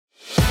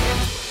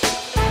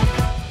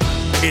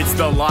It's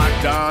the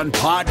Locked On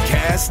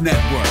Podcast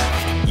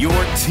Network, your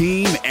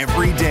team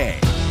every day.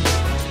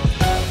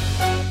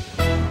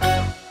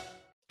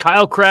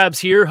 Kyle Krabs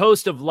here,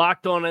 host of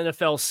Locked On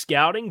NFL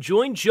Scouting.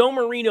 Join Joe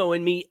Marino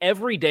and me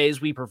every day as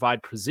we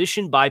provide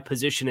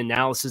position-by-position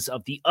analysis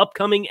of the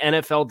upcoming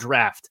NFL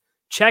Draft.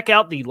 Check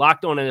out the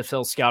Locked On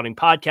NFL Scouting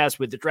podcast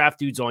with the Draft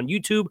Dudes on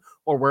YouTube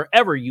or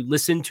wherever you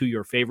listen to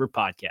your favorite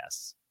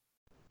podcasts.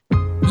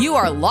 You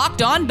are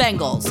Locked On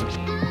Bengals,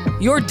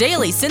 your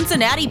daily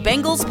Cincinnati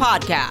Bengals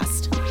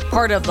podcast.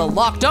 Part of the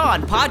Locked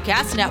On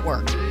Podcast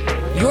Network,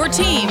 your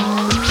team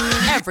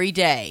every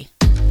day.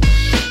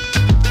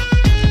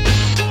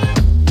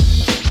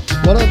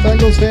 What up,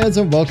 Bengals fans,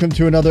 and welcome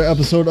to another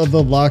episode of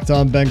the Locked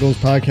On Bengals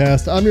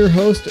podcast. I'm your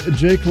host,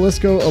 Jake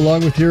Lisco,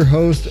 along with your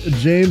host,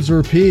 James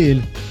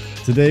Rapine.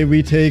 Today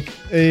we take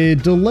a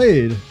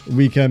delayed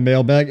weekend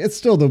mailbag. It's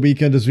still the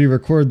weekend as we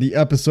record the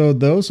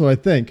episode, though, so I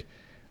think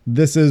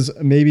this is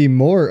maybe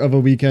more of a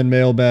weekend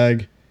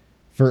mailbag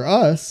for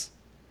us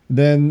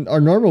than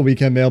our normal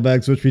weekend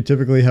mailbags, which we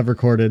typically have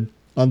recorded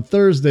on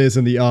Thursdays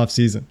in the off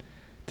season.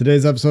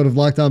 Today's episode of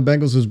Locked On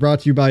Bengals was brought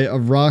to you by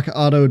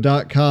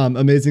RockAuto.com.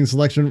 Amazing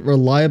selection,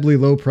 reliably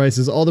low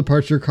prices, all the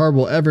parts your car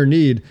will ever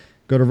need.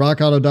 Go to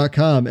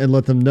RockAuto.com and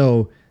let them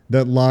know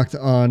that Locked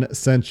On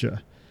sent you.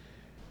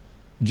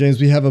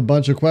 James, we have a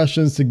bunch of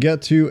questions to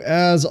get to,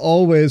 as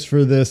always,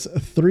 for this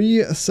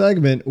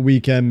 3-segment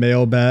weekend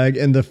mailbag.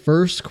 And the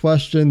first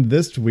question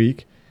this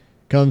week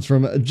comes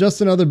from Just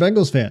Another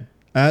Bengals Fan.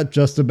 At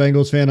Just a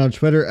Bengals Fan on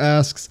Twitter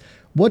asks,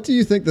 what do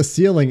you think the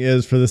ceiling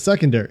is for the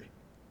secondary?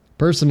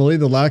 Personally,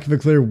 the lack of a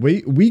clear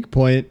weak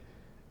point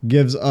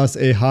gives us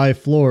a high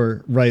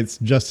floor, writes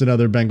Just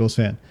Another Bengals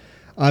Fan.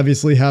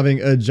 Obviously, having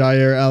a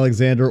Jair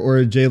Alexander or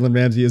a Jalen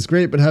Ramsey is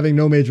great, but having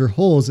no major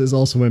holes is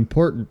also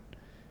important.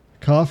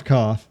 Cough,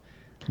 cough,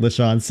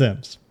 LaShawn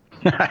Sims.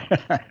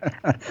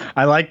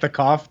 I like the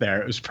cough there.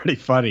 It was pretty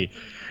funny.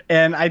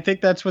 And I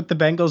think that's what the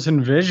Bengals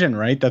envision,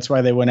 right? That's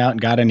why they went out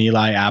and got an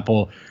Eli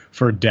Apple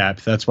for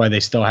depth. That's why they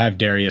still have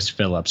Darius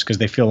Phillips, because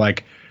they feel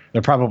like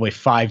they're probably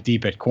 5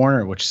 deep at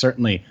corner, which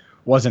certainly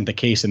wasn't the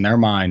case in their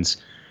minds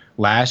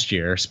last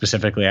year,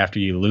 specifically after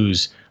you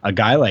lose a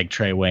guy like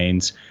Trey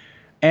Waynes.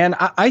 And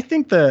I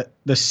think the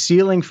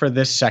ceiling for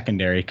this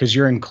secondary, because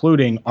you're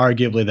including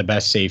arguably the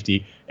best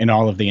safety in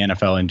all of the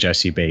NFL in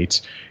Jesse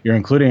Bates. You're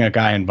including a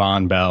guy in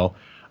Von Bell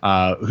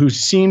who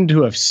seemed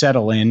to have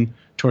settled in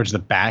towards the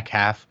back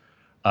half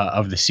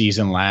of the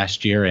season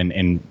last year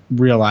and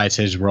realize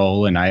his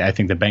role. And I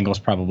think the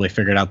Bengals probably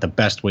figured out the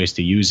best ways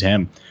to use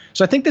him.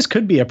 So I think this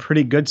could be a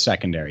pretty good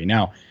secondary.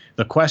 Now,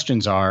 the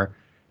questions are,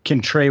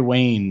 can Trey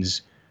Waynes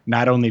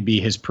not only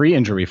be his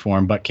pre-injury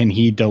form, but can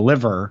he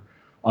deliver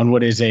on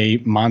what is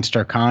a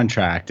monster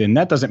contract? And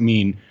that doesn't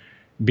mean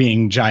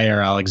being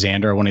Jair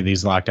Alexander or one of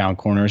these lockdown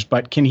corners,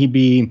 but can he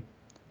be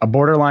a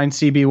borderline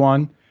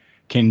CB1?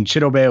 Can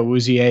Chidobe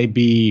Awuzie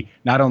be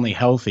not only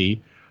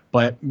healthy,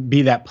 but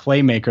be that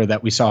playmaker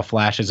that we saw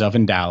flashes of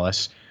in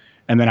Dallas?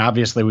 And then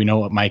obviously we know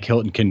what Mike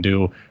Hilton can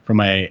do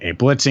from a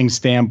blitzing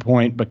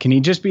standpoint, but can he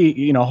just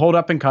be, hold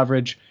up in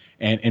coverage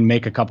and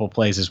make a couple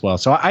plays as well?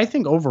 So I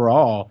think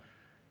overall,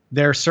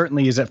 there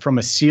certainly is, from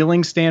a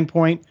ceiling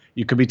standpoint,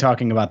 you could be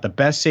talking about the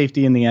best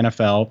safety in the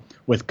NFL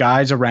with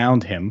guys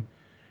around him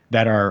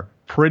that are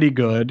pretty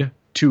good,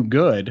 too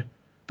good.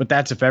 But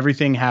that's if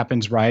everything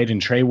happens right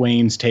and Trey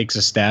Waynes takes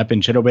a step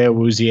and Chidobe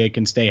Awuzie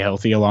can stay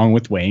healthy along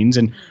with Waynes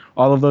and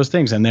all of those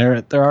things. And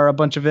there are a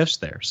bunch of ifs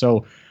there.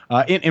 So,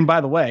 and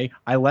by the way,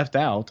 I left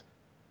out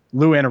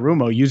Lou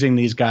Anarumo using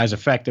these guys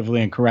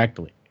effectively and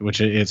correctly,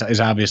 which is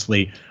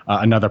obviously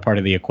another part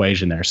of the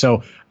equation there.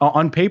 So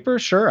on paper,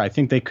 sure, I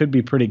think they could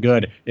be pretty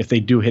good if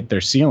they do hit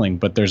their ceiling,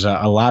 but there's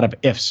a lot of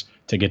ifs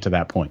to get to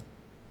that point.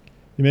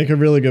 You make a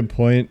really good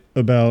point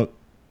about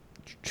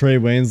Trey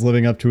Waynes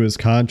living up to his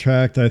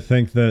contract. I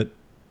think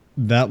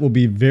that will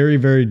be very,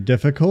 very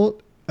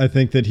difficult. I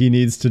think that he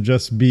needs to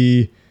just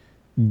be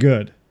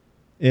good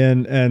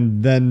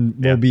and then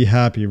we'll be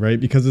happy, right?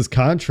 Because his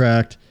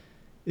contract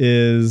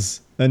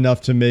is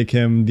enough to make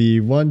him the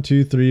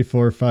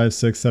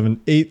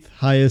 8th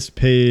highest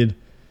paid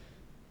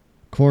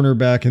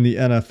cornerback in the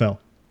NFL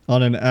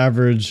on an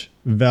average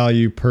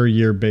value per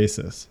year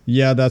basis.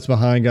 Yeah, that's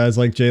behind guys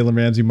like Jalen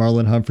Ramsey,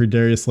 Marlon Humphrey,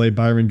 Darius Slay,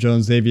 Byron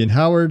Jones, Xavier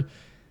Howard,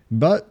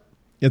 but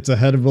it's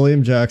ahead of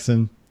William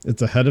Jackson.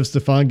 It's ahead of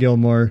Stephon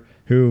Gilmore,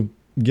 who,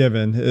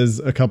 given, is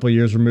a couple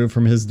years removed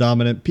from his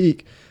dominant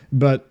peak.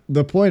 But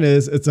the point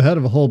is, it's ahead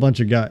of a whole bunch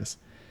of guys.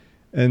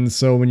 And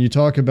so when you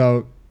talk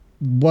about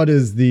what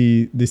is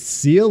the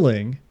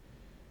ceiling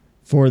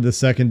for the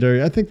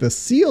secondary, I think the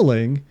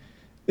ceiling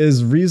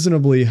is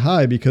reasonably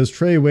high because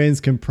Trey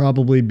Waynes can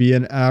probably be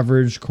an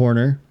average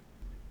corner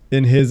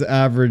in his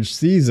average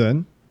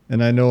season.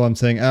 And I know I'm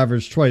saying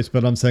average twice,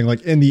 but I'm saying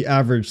like in the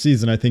average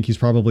season, I think he's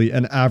probably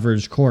an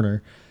average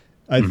corner.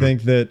 I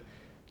think that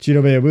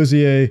Chidobe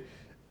Awuzie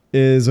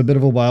is a bit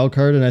of a wild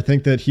card, and I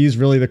think that he's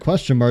really the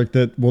question mark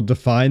that will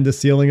define the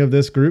ceiling of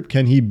this group.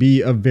 Can he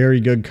be a very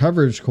good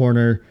coverage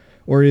corner,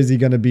 or is he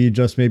going to be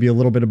just maybe a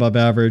little bit above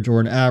average or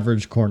an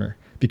average corner?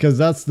 because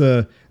that's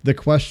the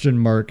question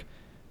mark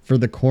for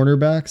the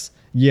cornerbacks.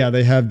 Yeah,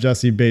 they have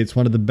Jesse Bates,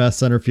 one of the best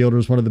center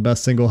fielders, one of the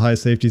best single high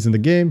safeties in the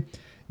game.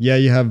 Yeah,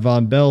 you have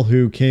Von Bell,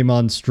 who came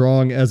on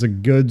strong as a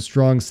good,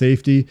 strong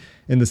safety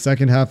in the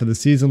second half of the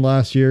season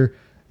last year.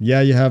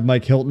 Yeah, you have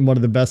Mike Hilton, one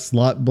of the best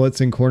slot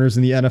blitzing corners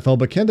in the NFL,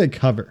 but can they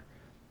cover?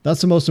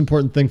 That's the most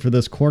important thing for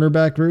this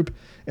cornerback group,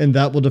 and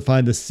that will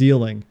define the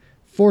ceiling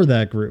for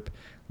that group.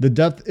 The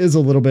depth is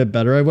a little bit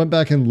better. I went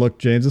back and looked,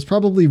 James. It's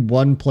probably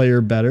one player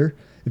better.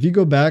 If you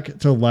go back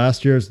to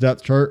last year's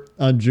depth chart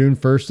on June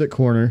 1st at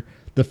corner,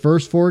 the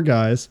first four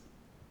guys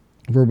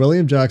were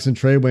William Jackson,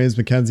 Trey Waynes,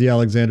 Mackenzie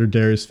Alexander,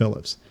 Darius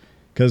Phillips,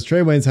 because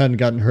Trey Waynes hadn't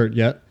gotten hurt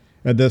yet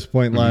at this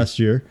point last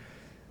year.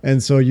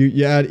 And so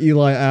you add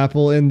Eli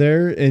Apple in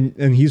there,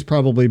 and he's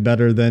probably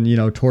better than,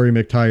 Torrey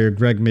McTyer,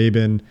 Greg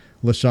Mabin,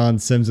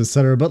 LaShawn Sims,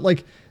 etc. But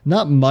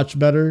not much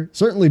better,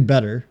 certainly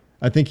better.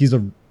 I think he's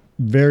a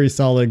very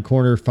solid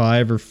corner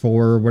 5 or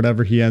 4 or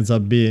whatever he ends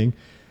up being.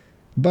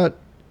 But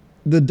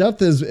the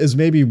depth is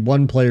maybe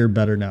one player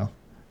better now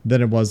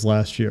than it was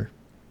last year.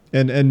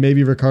 And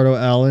maybe Ricardo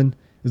Allen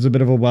is a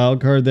bit of a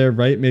wild card there,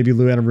 right? Maybe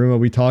Lou Anarumo,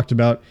 we talked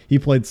about. He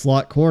played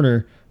slot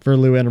corner for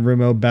Lou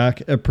Anarumo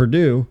back at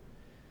Purdue.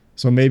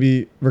 So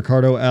maybe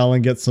Ricardo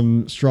Allen gets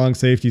some strong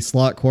safety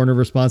slot corner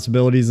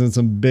responsibilities and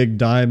some big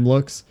dime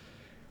looks.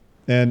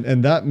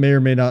 And that may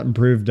or may not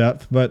improve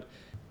depth, but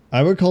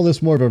I would call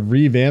this more of a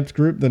revamped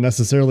group than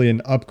necessarily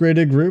an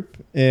upgraded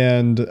group.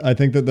 And I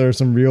think that there are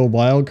some real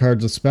wild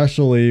cards,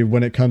 especially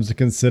when it comes to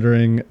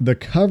considering the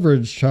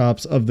coverage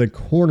chops of the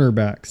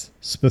cornerbacks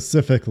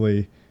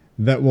specifically,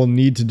 that will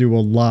need to do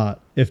a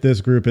lot if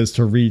this group is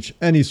to reach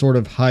any sort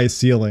of high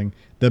ceiling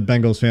that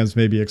Bengals fans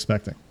may be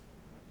expecting.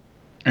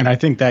 And I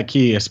think that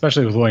key,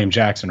 especially with William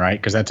Jackson, right,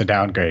 because that's a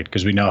downgrade,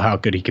 because we know how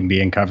good he can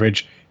be in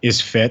coverage, is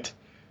fit.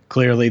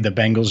 Clearly, the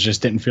Bengals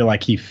just didn't feel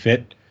like he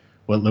fit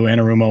what Lou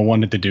Anarumo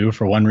wanted to do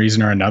for one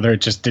reason or another.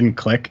 It just didn't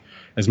click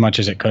as much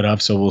as it could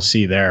have, so we'll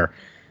see there.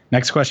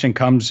 Next question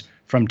comes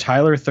from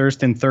Tyler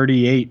Thurston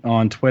 38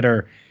 on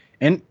Twitter,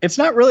 and it's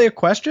not really a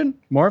question,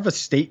 more of a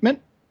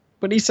statement,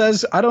 but he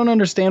says, I don't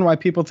understand why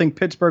people think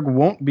Pittsburgh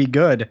won't be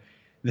good.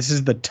 This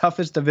is the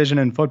toughest division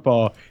in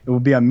football. It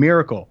would be a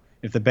miracle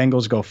if the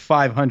Bengals go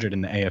 500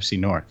 in the AFC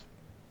North.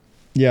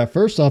 Yeah,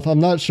 first off, I'm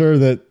not sure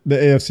that the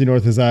AFC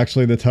North is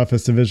actually the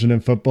toughest division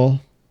in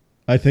football.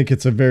 I think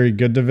it's a very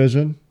good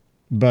division,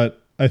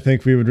 but I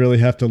think we would really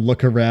have to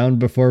look around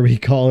before we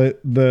call it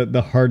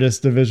the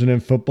hardest division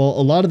in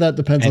football. A lot of that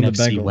depends on the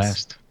Bengals. NFC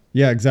West.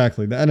 Yeah,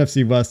 exactly. The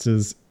NFC West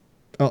is,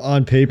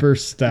 on paper,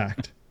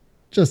 stacked.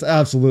 Just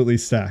absolutely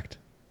stacked.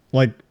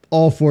 Like,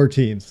 all 4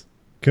 teams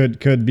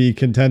could be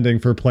contending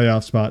for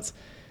playoff spots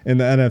in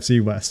the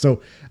NFC West.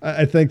 So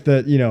I think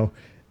that,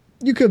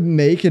 you could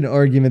make an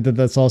argument that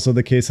that's also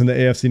the case in the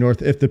AFC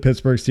North if the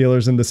Pittsburgh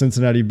Steelers and the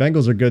Cincinnati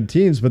Bengals are good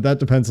teams, but that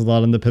depends a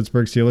lot on the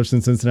Pittsburgh Steelers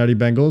and Cincinnati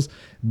Bengals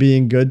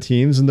being good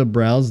teams and the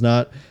Browns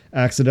not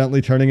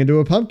accidentally turning into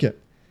a pumpkin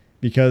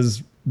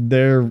because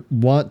they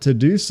want to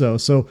do so.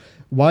 So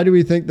why do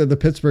we think that the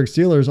Pittsburgh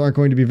Steelers aren't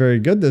going to be very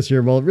good this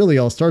year? Well, it really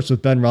all starts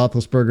with Ben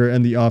Roethlisberger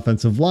and the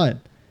offensive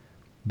line.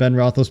 Ben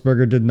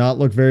Roethlisberger did not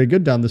look very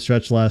good down the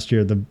stretch last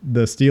year. The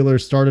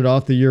Steelers started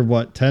off the year,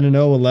 10-0,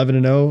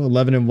 11-0,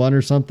 11-1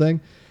 or something,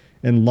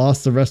 and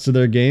lost the rest of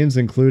their games,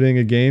 including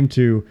a game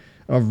to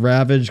a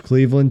ravaged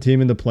Cleveland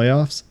team in the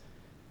playoffs.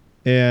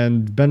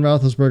 And Ben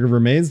Roethlisberger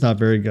remains not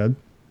very good.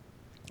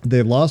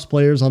 They lost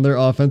players on their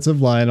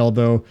offensive line,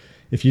 although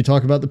if you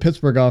talk about the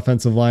Pittsburgh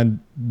offensive line,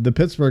 the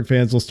Pittsburgh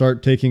fans will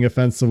start taking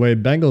offense the way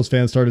Bengals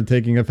fans started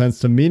taking offense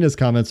to Mina's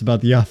comments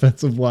about the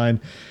offensive line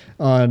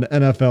on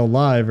NFL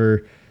Live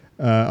or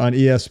on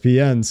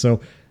ESPN.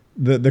 So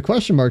the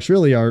question marks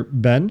really are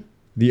Ben,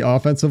 the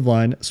offensive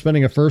line,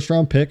 spending a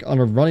first-round pick on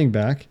a running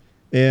back,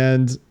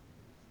 and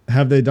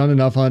have they done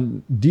enough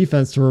on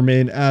defense to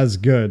remain as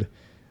good,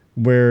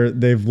 where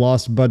they've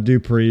lost Bud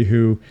Dupree,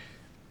 who,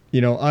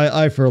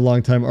 I for a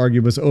long time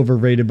argued was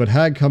overrated, but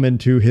had come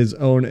into his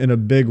own in a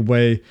big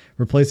way.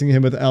 Replacing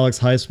him with Alex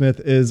Highsmith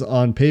is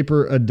on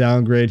paper a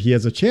downgrade. He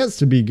has a chance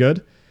to be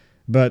good,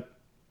 but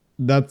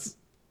that's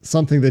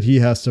something that he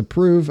has to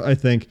prove. I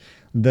think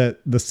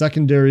that the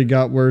secondary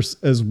got worse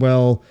as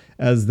well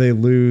as they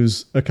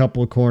lose a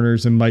couple of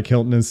corners in Mike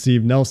Hilton and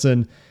Steve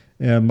Nelson,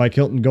 and Mike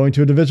Hilton going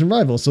to a division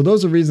rival. So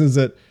those are reasons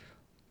that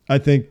I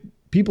think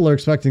people are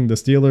expecting the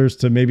Steelers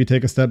to maybe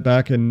take a step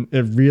back, and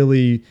it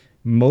really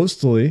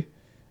mostly,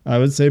 I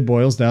would say,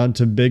 boils down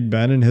to Big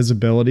Ben and his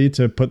ability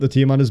to put the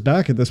team on his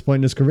back at this point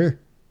in his career.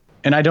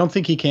 And I don't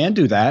think he can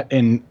do that.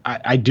 And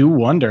I do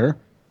wonder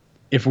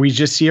if we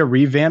just see a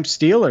revamped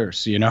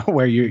Steelers,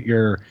 where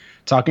you're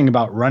talking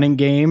about running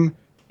game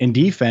and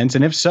defense.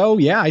 And if so,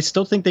 yeah, I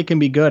still think they can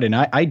be good. And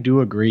I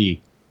do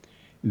agree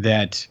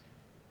that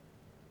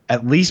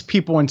at least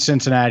people in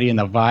Cincinnati, and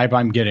the vibe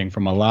I'm getting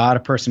from a lot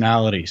of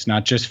personalities,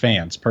 not just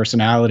fans,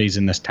 personalities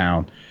in this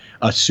town,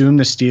 assume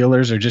the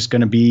Steelers are just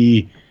going to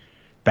be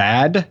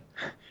bad.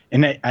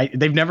 And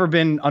they've never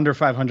been under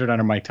 500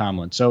 under Mike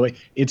Tomlin. So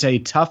it's a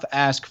tough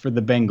ask for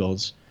the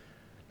Bengals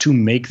to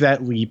make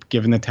that leap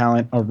given the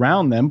talent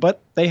around them,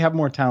 but they have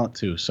more talent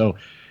too. So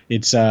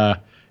it's going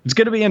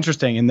to be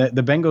interesting. And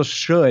the Bengals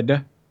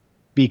should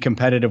be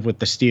competitive with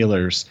the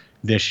Steelers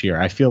this year.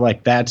 I feel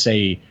like that's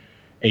a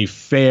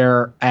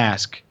fair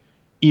ask,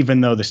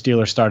 even though the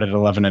Steelers started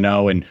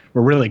 11-0 and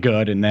were really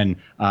good and then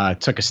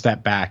took a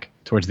step back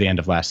towards the end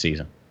of last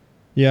season.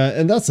 Yeah,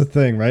 and that's the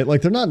thing, right?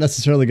 Like, they're not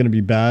necessarily going to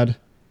be bad,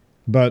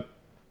 but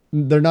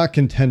they're not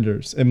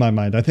contenders in my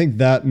mind. I think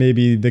that may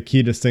be the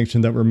key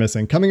distinction that we're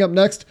missing. Coming up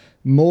next,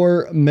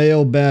 more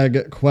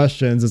mailbag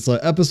questions. It's an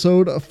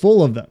episode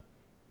full of them.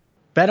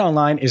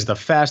 BetOnline is the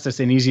fastest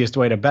and easiest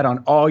way to bet on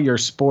all your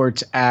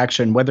sports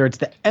action, whether it's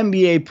the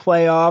NBA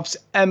playoffs,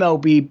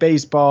 MLB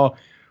baseball,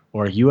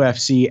 or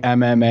UFC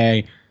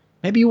MMA.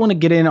 Maybe you want to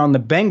get in on the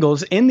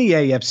Bengals in the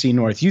AFC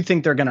North. You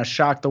think they're going to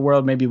shock the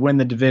world, maybe win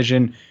the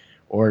division,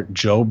 or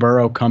Joe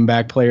Burrow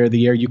comeback player of the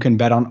year. You can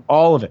bet on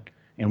all of it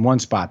in one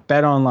spot,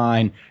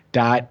 betonline.ag.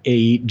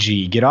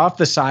 Get off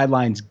the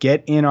sidelines,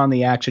 get in on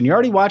the action. You're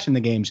already watching the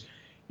games.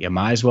 You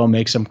might as well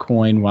make some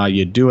coin while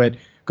you do it.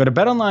 Go to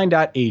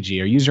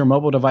betonline.ag or use your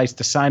mobile device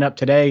to sign up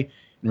today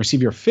and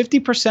receive your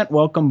 50%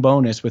 welcome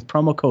bonus with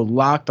promo code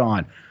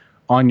LOCKEDON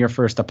on your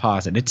first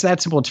deposit. It's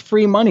that simple. It's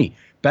free money.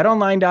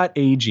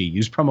 BetOnline.ag.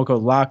 Use promo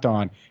code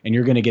LOCKEDON and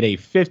you're going to get a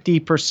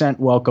 50%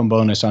 welcome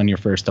bonus on your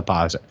first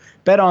deposit.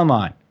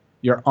 BetOnline,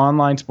 your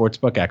online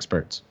sportsbook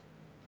experts.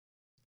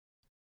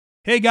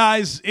 Hey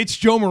guys, it's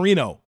Joe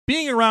Marino.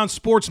 Being around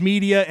sports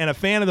media and a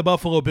fan of the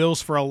Buffalo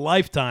Bills for a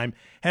lifetime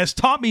has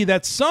taught me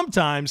that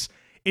sometimes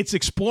it's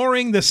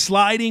exploring the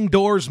sliding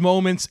doors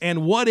moments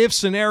and what-if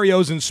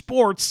scenarios in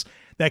sports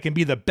that can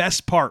be the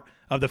best part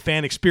of the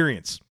fan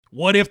experience.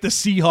 What if the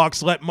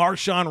Seahawks let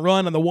Marshawn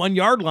run on the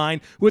 1-yard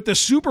line with the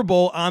Super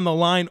Bowl on the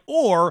line?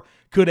 Or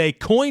could a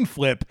coin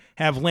flip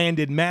have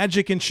landed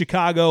Magic in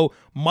Chicago,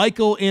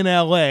 Michael in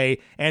LA,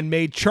 and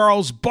made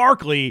Charles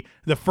Barkley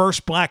the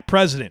first black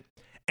president?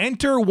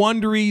 Enter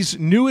Wondery's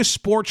newest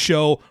sports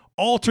show,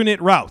 Alternate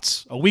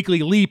Routes, a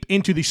weekly leap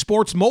into the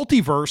sports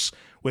multiverse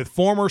with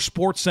former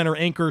SportsCenter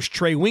anchors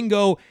Trey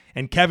Wingo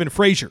and Kevin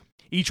Frazier.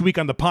 Each week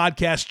on the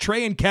podcast,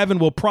 Trey and Kevin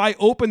will pry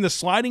open the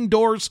sliding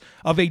doors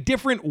of a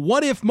different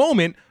what-if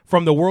moment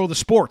from the world of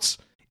sports.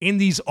 In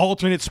these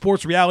alternate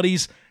sports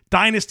realities,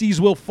 dynasties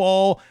will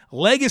fall,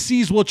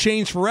 legacies will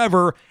change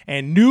forever,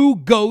 and new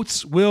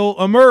GOATs will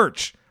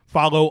emerge.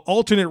 Follow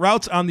Alternate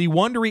Routes on the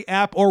Wondery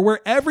app or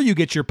wherever you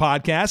get your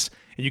podcasts,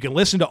 and you can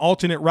listen to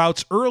Alternate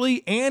Routes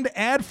early and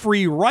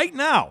ad-free right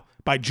now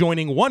by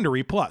joining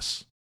Wondery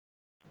Plus.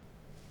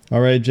 All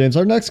right, James,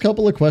 our next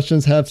couple of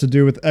questions have to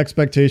do with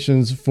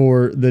expectations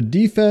for the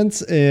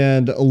defense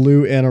and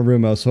Lou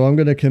Anarumo. So I'm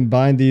going to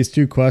combine these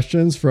two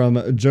questions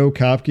from Joe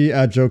Kopke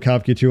at Joe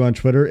Kopke2 on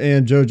Twitter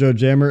and JoJo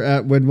Jammer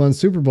at Win1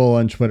 Super Bowl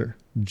on Twitter.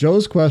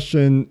 Joe's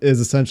question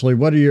is essentially,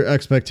 what are your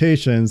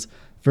expectations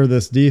for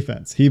this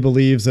defense? He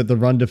believes that the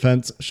run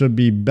defense should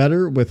be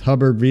better with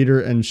Hubbard,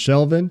 Reeder, and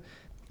Shelvin,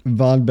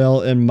 Von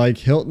Bell and Mike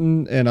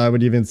Hilton, and I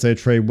would even say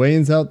Trey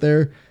Waynes out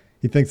there.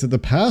 He thinks that the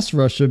pass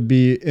rush should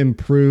be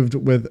improved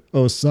with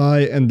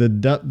Osai and the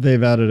depth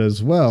they've added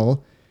as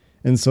well.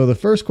 And so the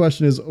first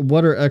question is,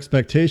 what are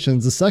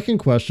expectations? The second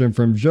question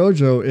from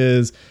JoJo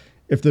is,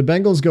 if the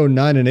Bengals go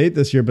 9-8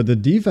 this year, but the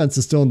defense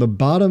is still in the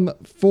bottom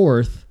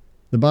fourth,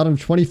 the bottom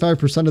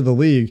 25% of the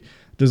league,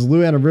 does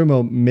Lou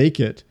Anarumo make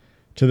it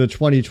to the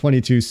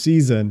 2022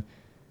 season?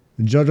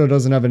 JoJo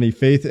doesn't have any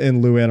faith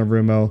in Lou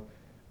Anarumo,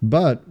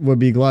 but would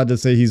be glad to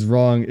say he's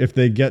wrong if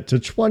they get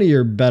to 20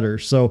 or better.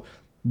 So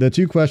the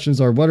two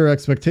questions are, what are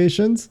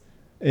expectations?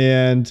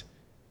 And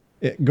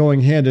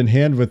going hand in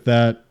hand with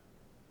that,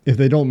 if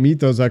they don't meet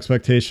those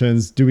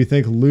expectations, do we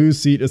think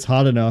Lou's seat is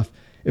hot enough,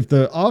 if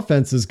the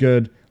offense is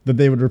good, that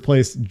they would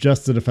replace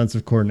just the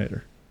defensive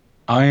coordinator?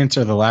 I'll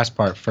answer the last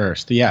part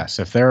first. Yes,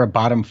 if they're a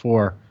bottom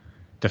four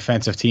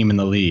defensive team in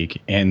the league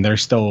and they're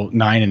still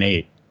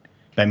 9-8,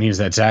 that means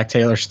that Zach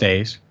Taylor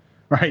stays,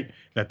 right?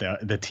 That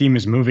the team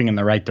is moving in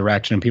the right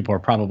direction and people are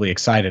probably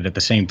excited. At the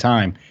same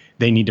time,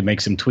 they need to make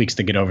some tweaks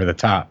to get over the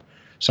top.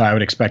 So I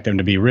would expect them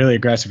to be really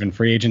aggressive in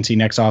free agency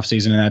next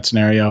offseason in that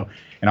scenario,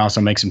 and also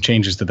make some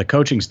changes to the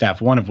coaching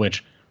staff, one of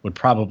which would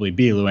probably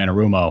be Lou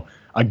Anarumo,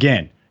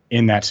 again,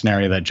 in that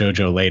scenario that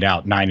JoJo laid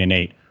out,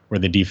 9-8, where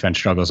the defense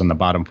struggles in the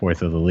bottom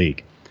fourth of the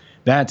league.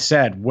 That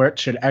said, what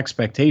should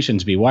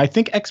expectations be? Well, I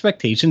think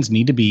expectations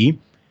need to be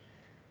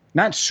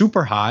not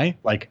super high,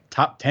 like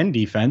top 10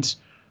 defense,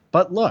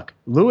 but look,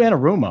 Lou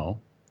Anarumo,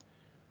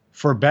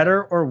 for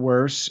better or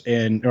worse,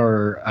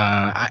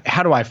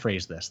 how do I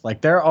phrase this?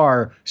 Like, there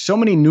are so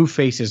many new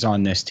faces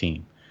on this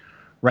team,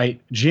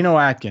 right? Geno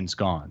Atkins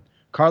gone,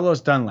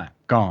 Carlos Dunlap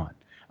gone,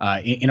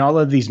 in all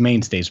of these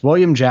mainstays,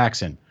 William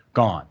Jackson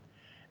gone,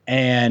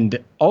 and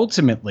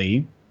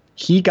ultimately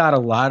he got a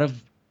lot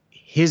of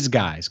his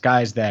guys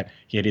that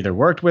he had either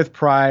worked with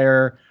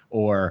prior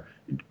or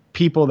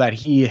people that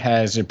he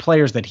has, or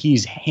players that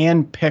he's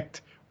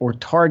handpicked or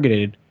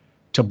targeted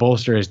to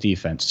bolster his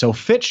defense. So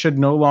fit should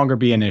no longer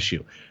be an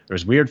issue.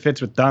 There's weird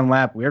fits with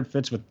Dunlap, weird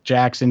fits with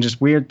Jackson,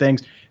 just weird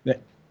things that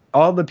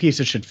all the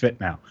pieces should fit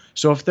now.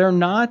 So if they're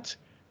not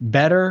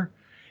better,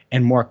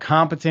 and more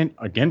competent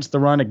against the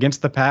run,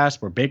 against the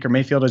pass, where Baker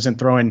Mayfield isn't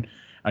throwing,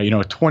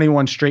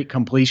 21 straight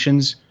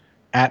completions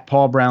at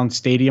Paul Brown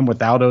Stadium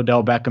without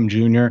Odell Beckham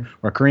Jr.,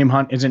 or Kareem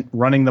Hunt isn't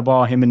running the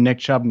ball, him and Nick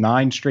Chubb,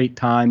 9 straight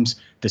times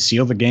to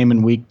seal the game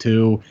in week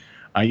 2.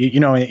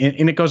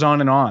 And it goes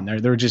on and on.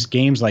 There are just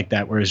games like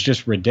that where it's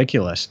just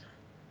ridiculous.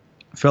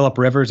 Phillip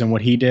Rivers and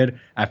what he did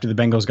after the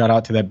Bengals got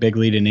out to that big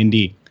lead in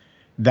Indy,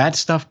 that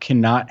stuff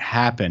cannot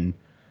happen,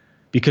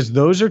 because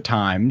those are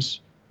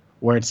times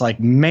where it's like,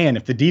 man,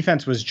 if the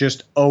defense was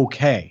just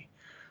okay.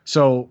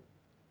 So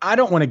I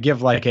don't want to give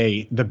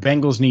the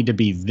Bengals need to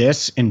be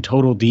this in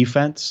total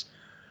defense,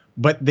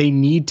 but they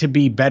need to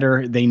be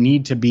better. They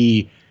need to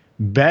be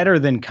better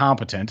than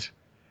competent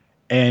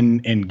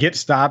and get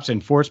stops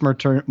and force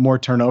more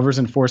turnovers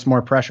and force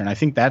more pressure. And I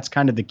think that's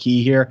kind of the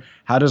key here.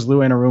 How does Lou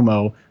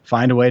Anarumo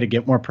find a way to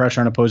get more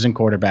pressure on opposing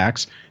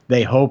quarterbacks?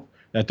 They hope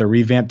that the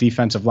revamped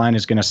defensive line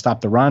is going to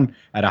stop the run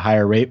at a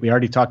higher rate. We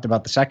already talked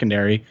about the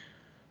secondary.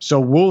 So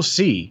we'll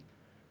see.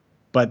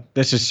 But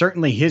this is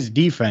certainly his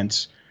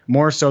defense,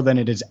 more so than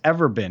it has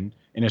ever been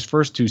in his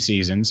first 2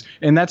 seasons.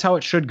 And that's how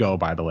it should go,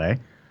 by the way.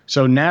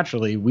 So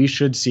naturally, we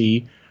should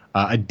see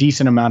a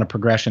decent amount of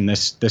progression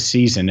this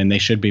season, and they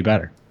should be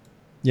better.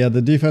 Yeah,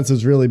 the defense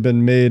has really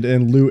been made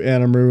in Lou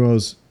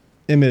Anarumo's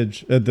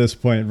image at this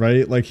point,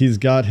 right? Like, he's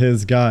got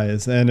his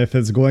guys, and if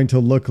it's going to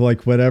look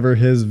like whatever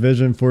his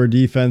vision for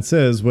defense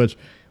is, which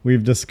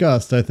we've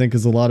discussed, I think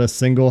is a lot of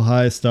single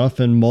high stuff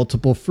and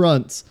multiple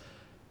fronts,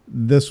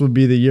 this would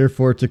be the year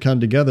for it to come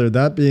together.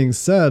 That being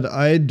said,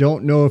 I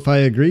don't know if I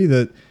agree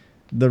that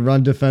the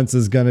run defense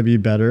is going to be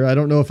better. I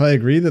don't know if I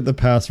agree that the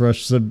pass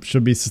rush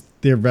should be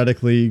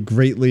theoretically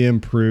greatly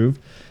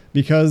improved,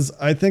 because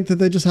I think that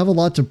they just have a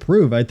lot to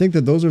prove. I think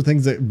that those are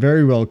things that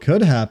very well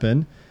could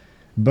happen,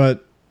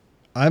 but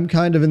I'm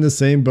kind of in the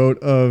same boat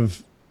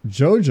of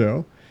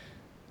JoJo,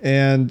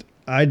 and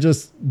I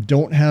just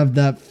don't have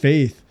that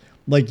faith.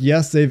 Like,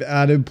 yes, they've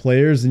added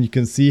players, and you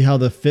can see how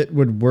the fit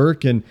would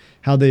work and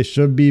how they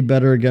should be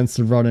better against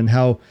the run, and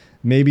how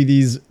maybe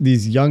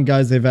these young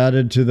guys they've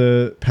added to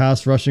the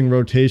pass rushing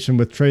rotation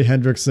with Trey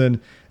Hendrickson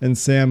and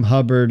Sam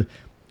Hubbard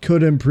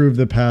could improve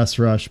the pass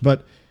rush.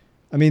 But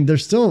I mean,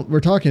 we're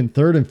talking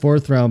 3rd and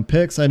 4th round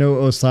picks. I know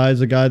Osai is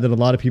a guy that a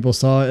lot of people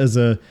saw as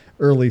a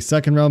early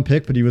 2nd round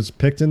pick, but he was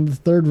picked in the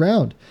 3rd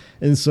round.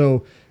 And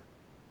so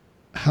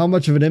how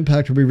much of an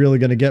impact are we really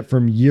going to get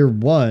from year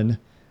 1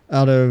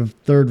 out of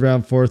 3rd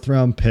round, 4th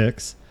round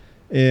picks?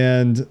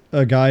 And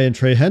a guy in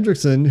Trey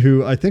Hendrickson,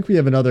 who I think we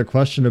have another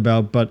question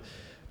about, but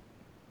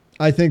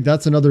I think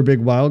that's another big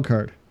wild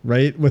card,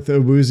 right? With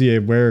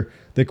Awuzie, where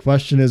the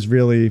question is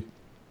really,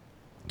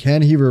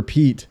 can he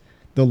repeat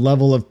the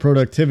level of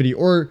productivity,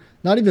 or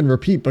not even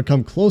repeat, but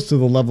come close to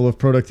the level of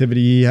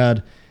productivity he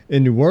had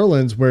in New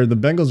Orleans, where the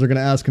Bengals are going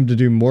to ask him to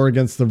do more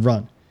against the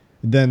run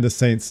than the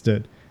Saints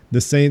did.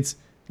 The Saints,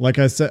 like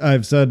I've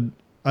said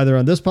either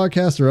on this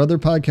podcast or other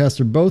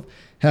podcasts or both,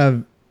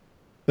 have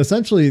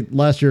essentially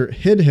last year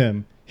hid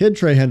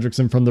Trey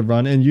Hendrickson from the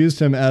run and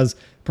used him as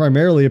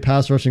primarily a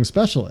pass rushing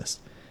specialist.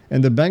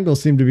 And the Bengals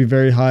seem to be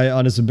very high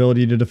on his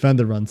ability to defend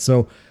the run.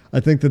 So I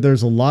think that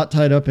there's a lot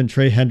tied up in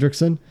Trey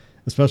Hendrickson,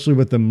 especially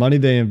with the money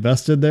they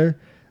invested there.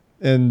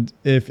 And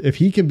if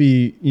he can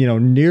be,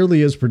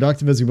 nearly as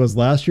productive as he was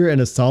last year and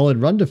a solid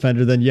run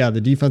defender, then yeah,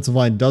 the defensive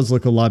line does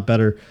look a lot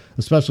better,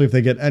 especially if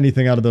they get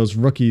anything out of those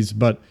rookies.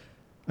 But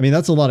I mean,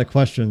 that's a lot of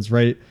questions,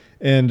 right?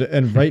 And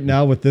right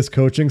now with this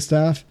coaching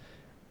staff,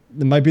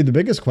 it might be the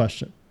biggest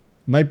question.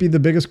 Might be the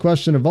biggest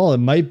question of all. It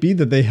might be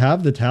that they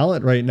have the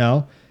talent right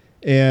now,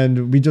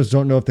 and we just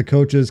don't know if the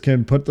coaches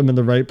can put them in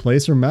the right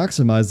place or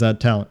maximize that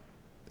talent.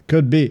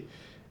 Could be.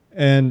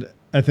 And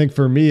I think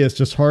for me, it's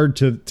just hard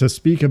to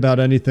speak about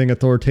anything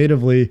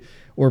authoritatively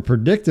or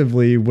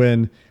predictively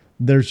when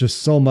there's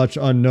just so much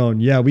unknown.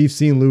 Yeah, we've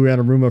seen Lou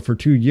Anarumo for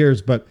 2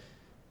 years, but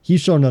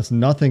he's shown us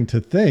nothing to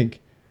think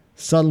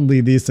suddenly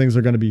these things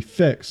are going to be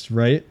fixed,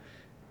 right?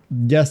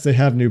 Yes, they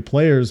have new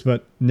players,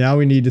 but now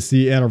we need to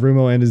see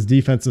Anarumo and his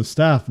defensive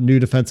staff, new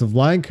defensive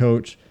line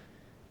coach,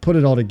 put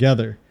it all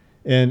together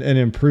and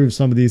improve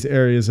some of these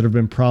areas that have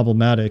been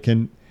problematic.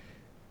 And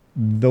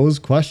those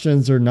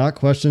questions are not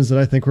questions that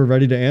I think we're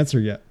ready to answer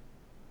yet.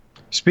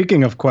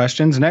 Speaking of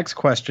questions, next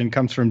question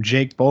comes from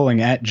Jake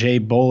Bowling at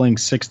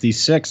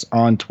jbowling66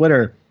 on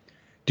Twitter.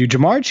 Do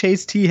Jamar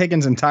Chase, T.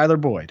 Higgins, and Tyler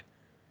Boyd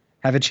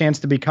have a chance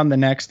to become the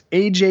next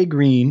A.J.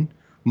 Green,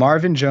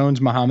 Marvin Jones,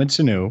 Mohamed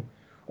Sanu,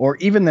 or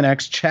even the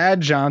next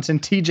Chad Johnson,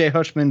 T.J.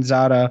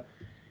 Hushmanzada,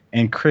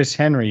 and Chris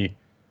Henry?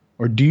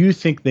 Or do you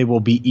think they will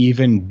be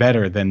even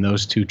better than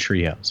those two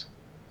trios?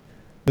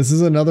 This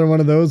is another one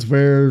of those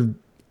where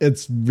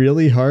it's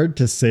really hard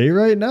to say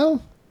right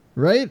now,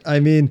 right?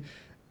 I mean,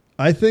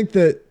 I think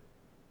that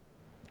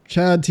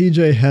Chad,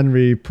 TJ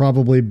Henry,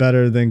 probably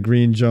better than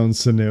Green,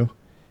 Jones, Sanu.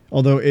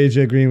 Although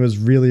AJ Green was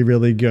really,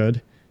 really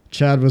good.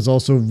 Chad was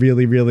also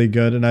really, really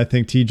good. And I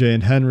think TJ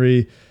and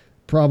Henry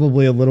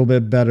probably a little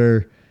bit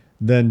better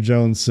than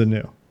Jones,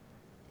 Sanu.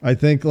 I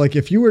think, like,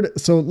 if you were to,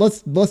 so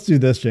let's do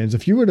this, James.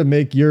 If you were to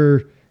make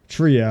your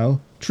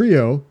trio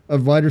trio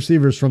of wide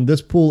receivers from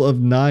this pool of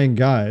 9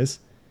 guys,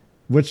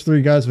 which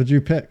 3 guys would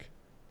you pick?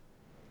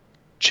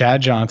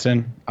 Chad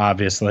Johnson,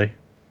 obviously.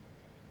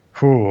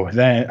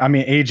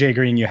 AJ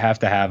Green, you have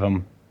to have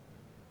him.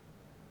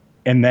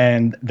 And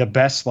then the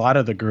best slot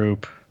of the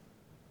group,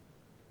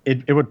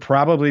 it would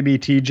probably be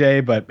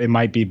TJ, but it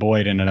might be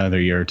Boyd in another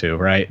year or two,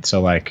 right?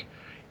 So like,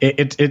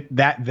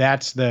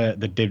 that's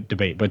the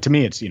debate. But to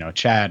me, it's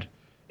Chad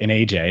and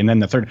AJ, and then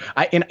the third.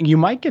 And you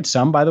might get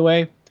some, by the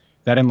way,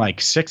 that in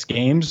like 6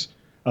 games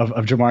of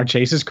Jamar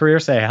Chase's career,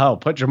 say, hell,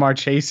 put Jamar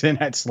Chase in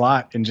at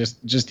slot and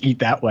just eat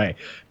that way,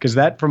 because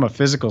that from a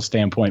physical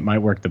standpoint might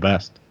work the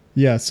best.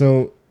 Yeah.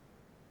 So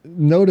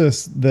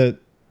notice that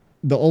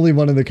the only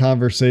one in the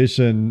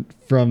conversation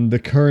from the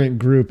current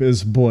group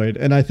is Boyd.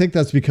 And I think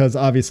that's because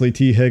obviously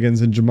T.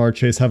 Higgins and Jamar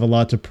Chase have a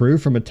lot to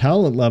prove from a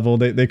talent level.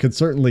 They could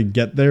certainly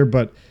get there,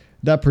 but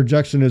that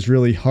projection is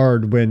really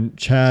hard when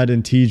Chad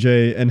and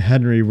TJ and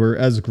Henry were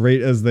as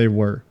great as they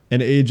were.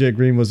 And AJ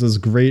Green was as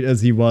great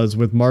as he was,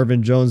 with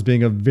Marvin Jones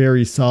being a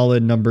very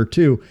solid number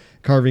 2,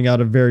 carving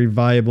out a very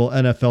viable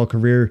NFL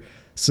career.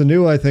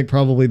 Sanu, I think,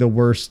 probably the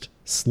worst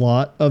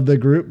slot of the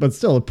group, but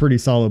still a pretty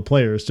solid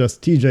player. It's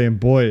just TJ and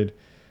Boyd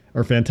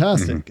are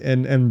fantastic.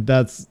 Mm-hmm. And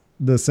that's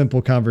the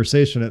simple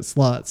conversation at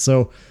slot.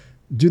 So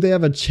do they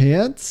have a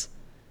chance?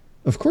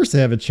 Of course they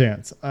have a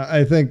chance.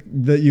 I think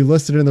that you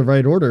listed in the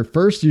right order.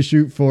 First, you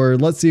shoot for,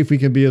 let's see if we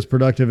can be as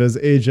productive as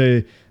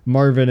AJ,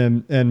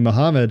 Marvin, and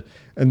Muhammad.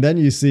 And then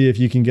you see if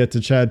you can get to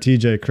Chad,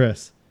 TJ,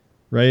 Chris,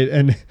 right?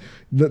 And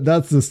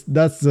that's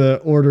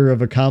the order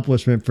of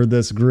accomplishment for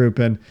this group.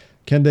 And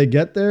can they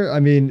get there? I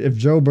mean, if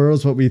Joe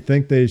Burrow's what we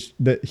think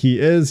that he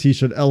is, he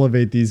should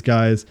elevate these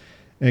guys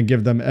and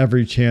give them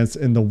every chance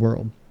in the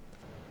world.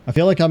 I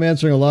feel like I'm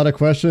answering a lot of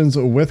questions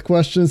with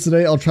questions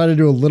today. I'll try to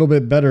do a little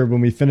bit better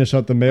when we finish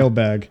up the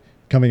mailbag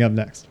coming up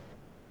next.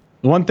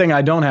 The one thing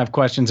I don't have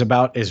questions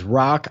about is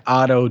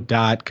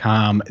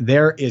rockauto.com.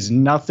 There is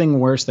nothing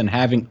worse than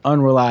having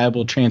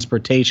unreliable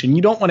transportation.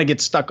 You don't want to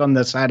get stuck on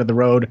the side of the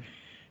road.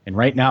 And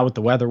right now with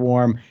the weather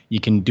warm,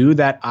 you can do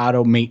that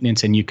auto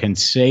maintenance and you can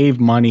save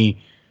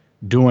money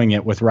doing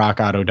it with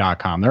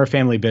rockauto.com. They're a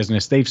family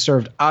business. They've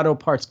served auto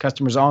parts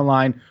customers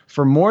online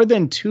for more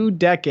than 2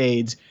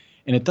 decades.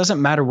 And it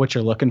doesn't matter what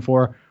you're looking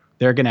for.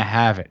 They're going to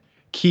have it.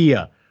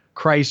 Kia,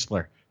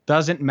 Chrysler,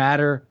 doesn't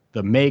matter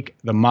the make,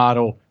 the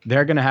model.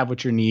 They're going to have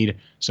what you need.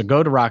 So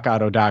go to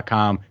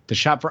rockauto.com to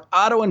shop for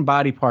auto and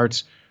body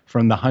parts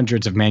from the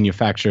hundreds of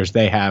manufacturers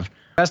they have.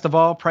 Best of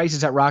all,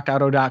 prices at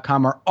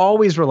rockauto.com are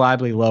always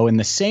reliably low, and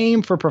the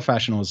same for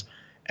professionals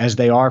as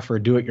they are for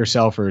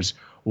do-it-yourselfers.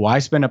 Why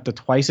spend up to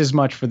twice as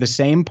much for the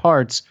same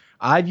parts?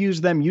 I've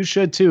used them. You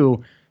should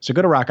too. So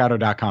go to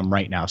rockauto.com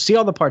right now. See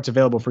all the parts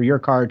available for your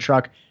car or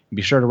truck. And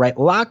be sure to write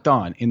Locked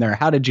On in their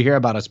How Did You Hear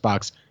About Us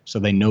box so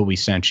they know we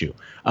sent you.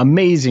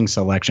 Amazing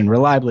selection,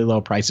 reliably low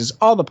prices,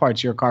 all the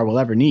parts your car will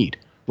ever need.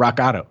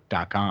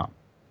 rockauto.com.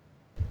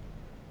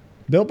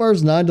 Built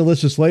Bar's 9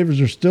 delicious flavors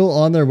are still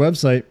on their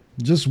website,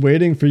 just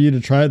waiting for you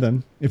to try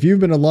them. If you've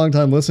been a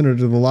longtime listener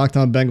to the Locked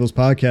On Bengals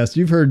podcast,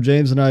 you've heard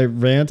James and I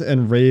rant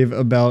and rave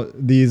about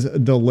these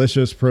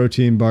delicious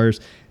protein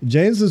bars.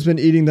 James has been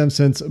eating them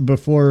since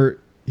before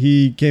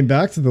he came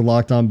back to the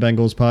Locked On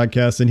Bengals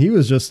podcast, and he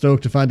was just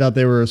stoked to find out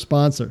they were a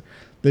sponsor.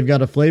 They've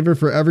got a flavor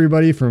for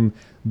everybody, from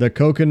the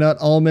coconut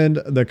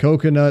almond, the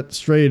coconut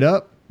straight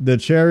up, the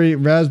cherry,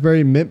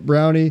 raspberry, mint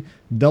brownie,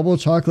 double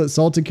chocolate,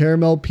 salted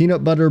caramel,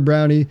 peanut butter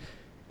brownie,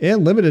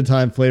 and limited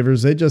time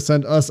flavors. They just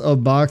sent us a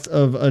box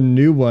of a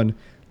new one,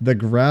 the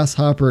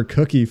grasshopper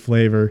cookie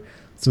flavor.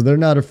 So they're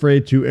not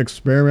afraid to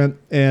experiment.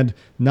 And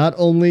not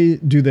only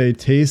do they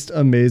taste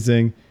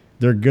amazing,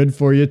 they're good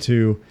for you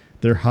too.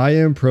 They're high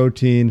in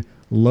protein,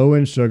 low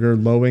in sugar,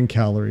 low in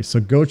calories.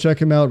 So go check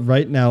them out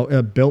right now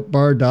at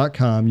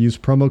builtbar.com. Use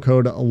promo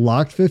code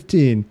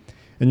LOCKED15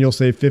 and you'll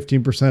save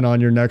 15%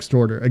 on your next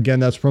order. Again,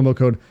 that's promo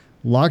code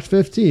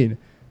LOCKED15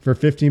 for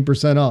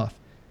 15% off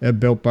at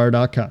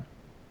builtbar.com.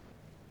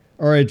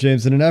 All right,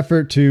 James, in an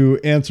effort to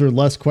answer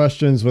less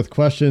questions with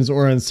questions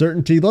or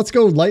uncertainty, let's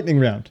go lightning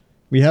round.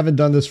 We haven't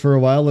done this for a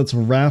while. Let's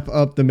wrap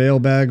up the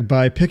mailbag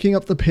by picking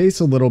up the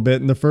pace a little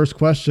bit. And the first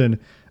question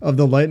of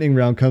the lightning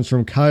round comes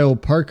from Kyle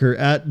Parker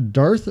at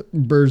Darth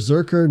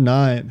Berserker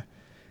 9.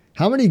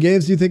 How many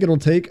games do you think it'll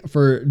take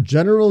for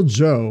General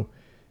Joe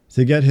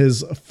to get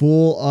his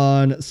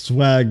full-on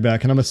swag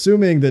back? And I'm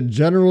assuming that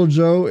General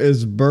Joe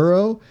is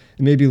Burrow,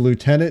 and maybe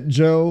Lieutenant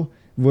Joe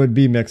would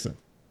be Mixon.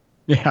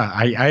 Yeah,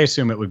 I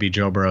assume it would be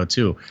Joe Burrow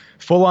too.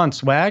 Full-on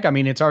swag, I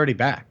mean, it's already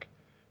back.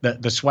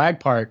 The swag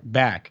part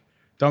back.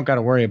 Don't got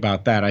to worry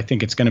about that. I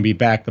think it's going to be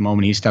back the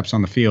moment he steps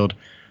on the field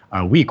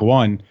week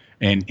 1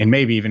 and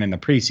maybe even in the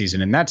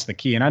preseason. And that's the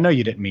key. And I know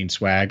you didn't mean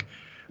swag,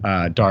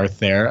 Darth,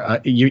 there.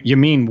 You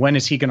mean when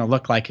is he going to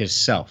look like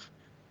himself?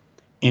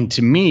 And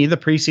to me, the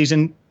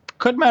preseason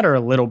could matter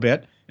a little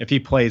bit if he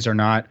plays or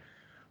not.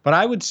 But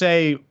I would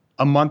say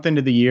a month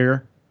into the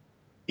year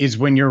is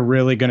when you're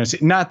really going to see,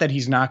 not that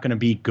he's not going to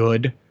be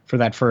good for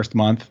that first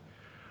month,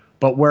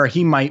 but where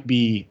he might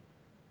be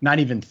not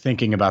even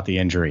thinking about the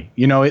injury.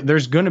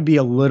 There's going to be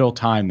a little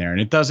time there. And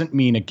it doesn't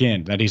mean,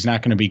 again, that he's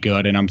not going to be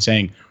good. And I'm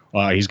saying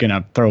he's going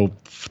to throw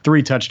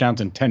 3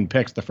 touchdowns and 10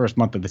 picks the first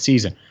month of the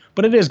season.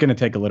 But it is going to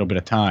take a little bit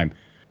of time.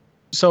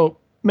 So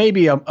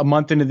maybe a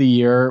month into the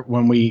year,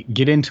 when we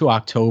get into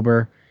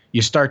October,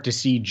 you start to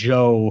see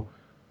Joe,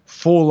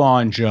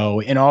 full-on Joe,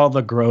 in all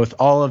the growth,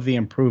 all of the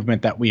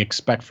improvement that we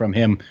expect from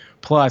him.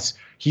 Plus,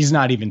 he's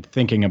not even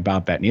thinking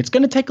about that. And it's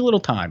going to take a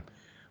little time.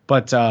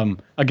 But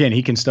again,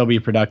 he can still be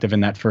productive in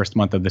that first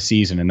month of the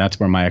season, and that's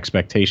where my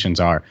expectations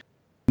are.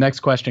 Next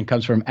question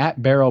comes from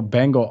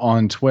 @BarrelBengal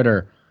on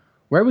Twitter.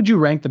 Where would you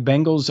rank the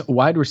Bengals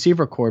wide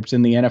receiver corps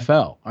in the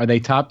NFL? Are they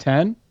top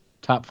 10,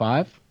 top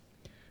 5?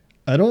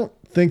 I don't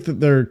think that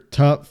they're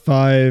top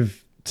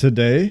 5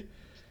 today,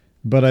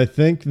 but I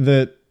think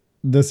that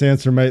this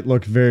answer might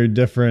look very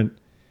different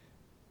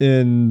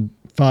in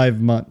 5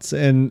 months,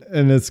 and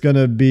it's going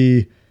to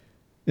be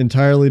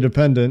entirely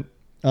dependent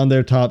on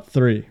their top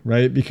 3,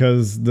 right?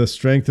 Because the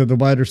strength of the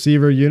wide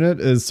receiver unit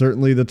is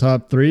certainly the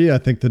top 3. I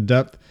think the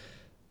depth,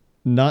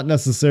 not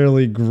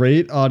necessarily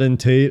great. Auden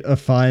Tate, a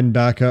fine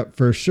backup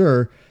for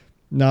sure.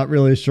 Not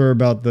really sure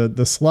about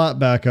the slot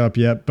backup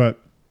yet, but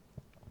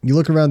you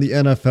look around the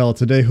NFL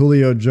today,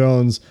 Julio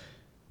Jones,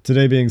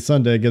 today being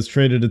Sunday, gets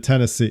traded to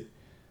Tennessee.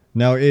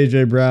 Now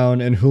A.J. Brown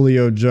and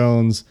Julio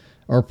Jones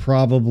are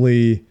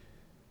probably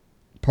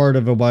part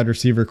of a wide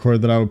receiver core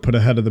that I would put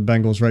ahead of the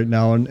Bengals right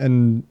now.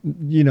 And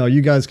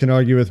you guys can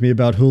argue with me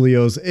about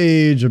Julio's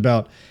age,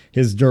 about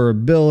his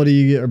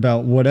durability,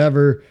 about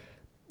whatever.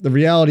 The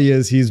reality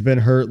is he's been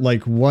hurt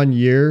like 1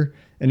 year,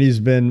 and he's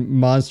been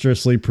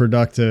monstrously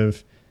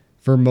productive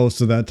for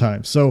most of that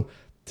time. So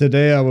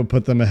today I would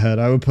put them ahead.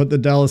 I would put the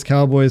Dallas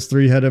Cowboys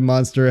 3-headed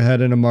monster ahead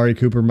in Amari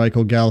Cooper,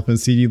 Michael Gallup, and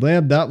CeeDee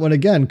Lamb. That one,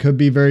 again, could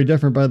be very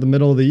different by the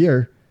middle of the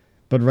year,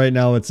 but right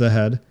now it's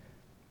ahead.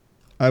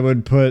 I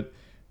would put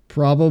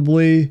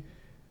probably,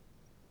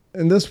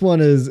 and this one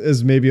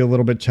is maybe a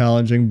little bit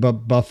challenging,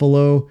 but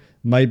Buffalo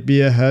might be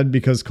ahead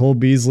because Cole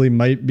Beasley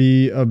might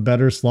be a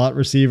better slot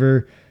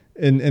receiver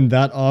in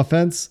that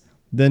offense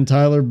than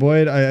Tyler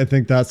Boyd. I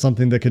think that's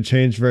something that could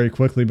change very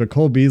quickly, but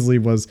Cole Beasley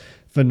was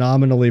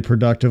phenomenally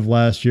productive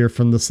last year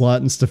from the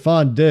slot, and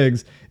Stephon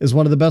Diggs is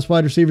one of the best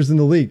wide receivers in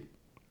the league.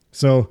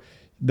 So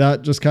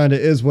that just kind of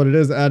is what it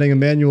is. Adding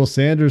Emmanuel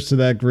Sanders to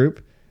that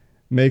group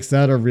makes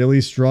that a really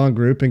strong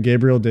group, and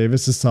Gabriel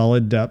Davis is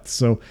solid depth.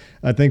 So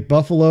I think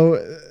Buffalo,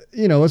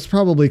 it's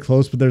probably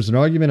close, but there's an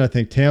argument. I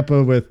think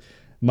Tampa with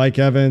Mike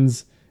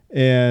Evans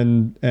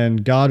and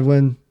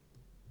Godwin,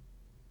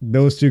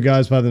 those two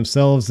guys by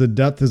themselves, the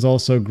depth is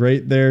also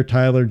great there.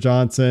 Tyler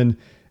Johnson,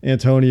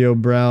 Antonio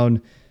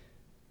Brown.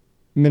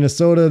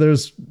 Minnesota,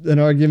 there's an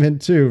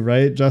argument too,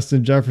 right?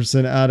 Justin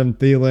Jefferson, Adam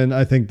Thielen.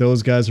 I think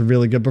those guys are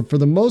really good. But for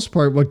the most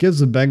part, what gives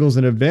the Bengals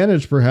an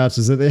advantage perhaps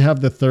is that they have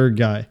the third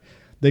guy.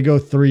 They go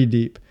 3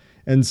 deep.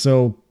 And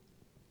so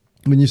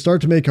when you start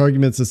to make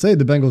arguments to say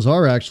the Bengals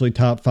are actually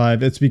top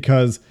 5, it's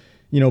because,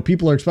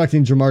 people are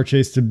expecting Jamar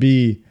Chase to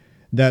be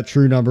that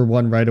true number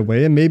 1 right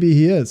away. And maybe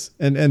he is.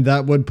 And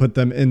that would put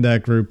them in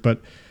that group.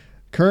 But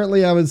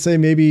currently I would say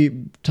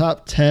maybe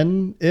top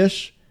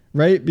 10-ish,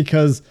 right?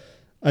 Because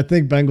I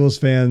think Bengals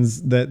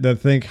fans that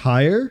think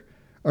higher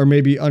are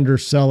maybe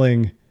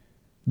underselling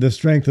the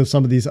strength of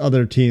some of these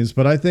other teams.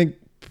 But I think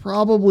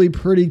probably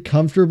pretty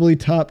comfortably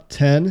top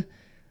 10,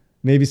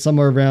 maybe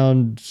somewhere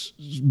around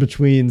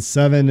between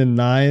 7 and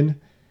 9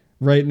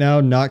 right now,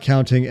 not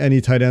counting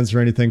any tight ends or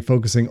anything,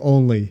 focusing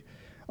only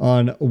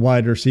on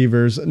wide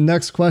receivers.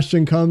 Next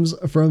question comes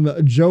from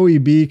Joey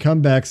B.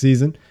 Comeback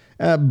Season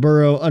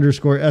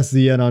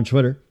 @Burrow_SZN on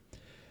Twitter.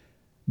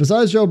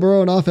 Besides Joe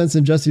Burrow on offense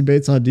and Jesse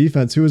Bates on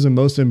defense, who is the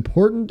most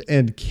important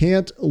and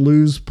can't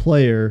lose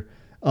player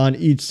on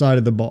each side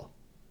of the ball?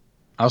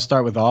 I'll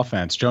start with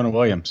offense. Jonah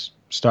Williams,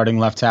 starting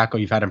left tackle.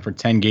 You've had him for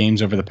 10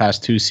 games over the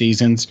past 2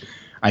 seasons.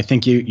 I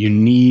think you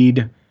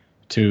need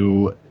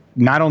to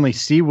not only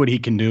see what he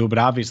can do, but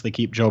obviously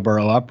keep Joe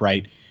Burrow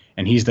upright.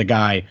 And he's the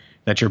guy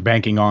that you're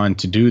banking on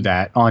to do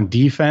that. On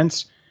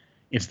defense,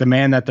 it's the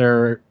man that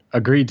they're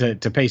agreed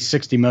to pay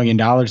 $60 million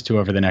to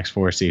over the next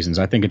 4 seasons.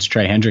 I think it's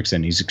Trey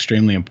Hendrickson. He's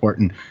extremely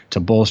important to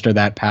bolster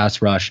that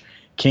pass rush.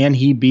 Can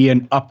he be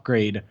an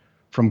upgrade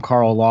from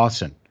Carl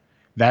Lawson?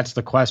 That's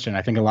the question.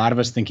 I think a lot of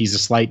us think he's a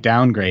slight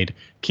downgrade.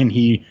 Can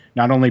he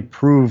not only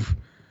prove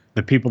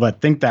the people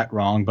that think that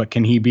wrong, but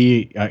can he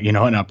be, an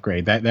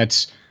upgrade?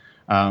 That's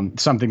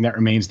something that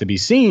remains to be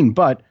seen,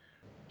 but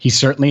he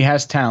certainly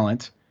has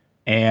talent.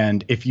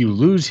 And if you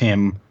lose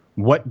him,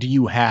 what do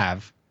you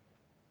have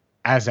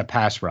as a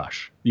pass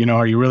rush?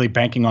 Are you really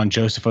banking on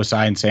Joseph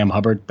Osai and Sam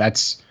Hubbard?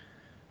 That's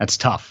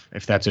tough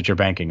if that's what you're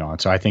banking on.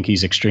 So I think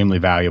he's extremely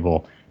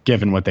valuable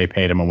given what they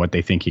paid him and what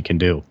they think he can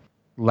do.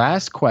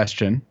 Last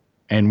question,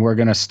 and we're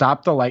going to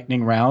stop the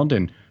lightning round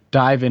and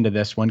dive into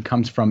this one,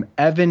 comes from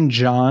Evan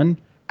John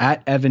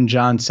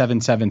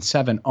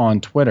 @EvanJohn777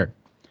 on Twitter.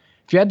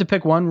 If you had to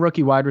pick one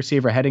rookie wide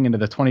receiver heading into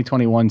the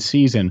 2021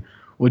 season,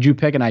 would you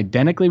pick an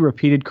identically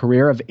repeated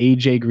career of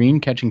A.J. Green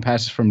catching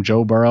passes from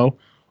Joe Burrow,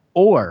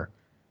 or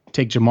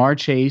take Jamar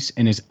Chase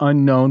and his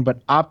unknown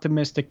but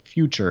optimistic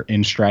future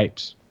in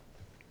stripes.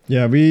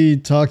 Yeah, we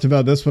talked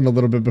about this one a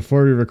little bit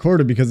before we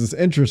recorded because it's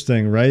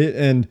interesting, right?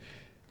 And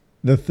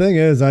the thing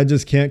is, I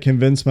just can't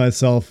convince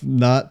myself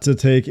not to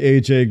take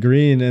AJ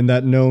Green and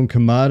that known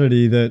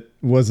commodity that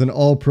was an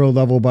all-pro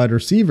level wide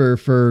receiver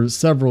for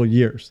several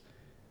years.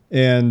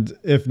 And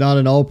if not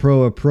an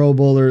all-pro, a Pro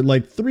Bowler,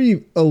 like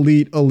 3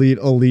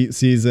 elite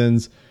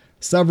seasons,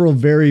 several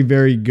very,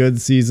 very good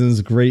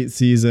seasons, great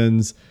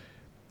seasons.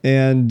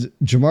 And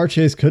Jamar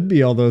Chase could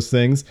be all those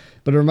things,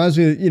 but it reminds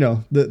me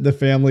of, the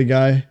Family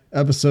Guy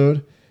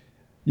episode.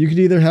 You could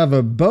either have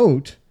a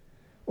boat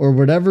or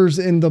whatever's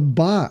in the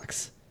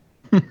box.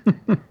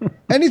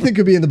 Anything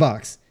could be in the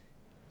box,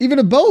 even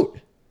a boat.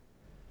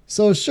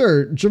 So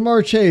sure,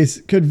 Jamar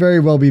Chase could very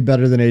well be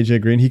better than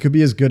AJ Green. He could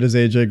be as good as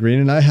AJ Green,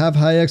 and I have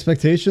high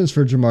expectations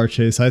for Jamar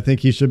Chase. I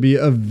think he should be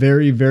a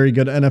very, very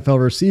good NFL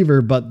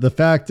receiver, but the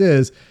fact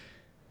is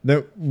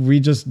that we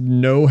just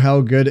know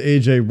how good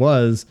AJ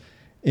was.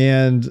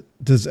 And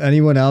does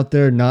anyone out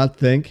there not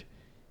think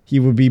he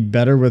would be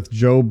better with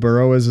Joe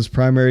Burrow as his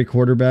primary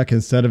quarterback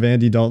instead of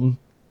Andy Dalton?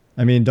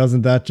 I mean,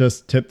 doesn't that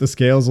just tip the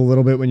scales a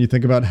little bit when you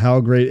think about how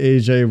great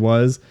AJ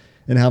was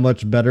and how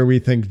much better we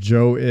think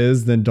Joe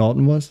is than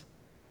Dalton was?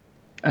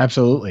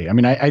 Absolutely. I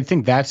mean, I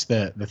think that's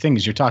the thing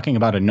is you're talking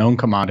about a known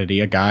commodity,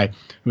 a guy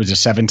who was a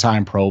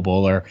 7-time Pro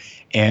Bowler.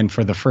 And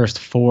for the first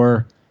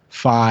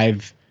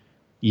 4-5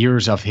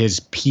 years of his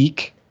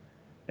peak,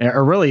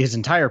 or really his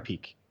entire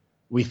peak,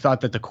 we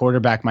thought that the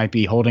quarterback might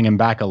be holding him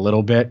back a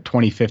little bit.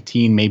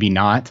 2015, maybe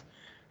not,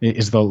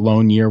 is the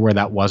lone year where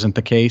that wasn't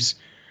the case.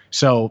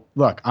 So,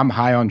 look, I'm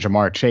high on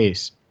Jamar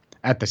Chase.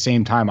 At the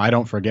same time, I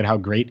don't forget how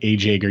great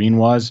AJ Green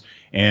was.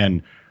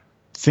 And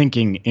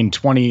thinking in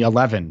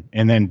 2011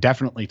 and then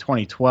definitely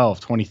 2012,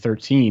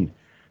 2013,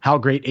 how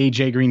great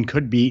AJ Green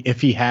could be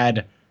if he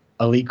had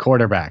elite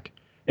quarterback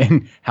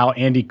and how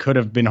Andy could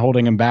have been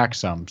holding him back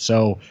some.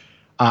 So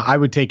I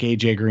would take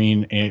AJ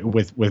Green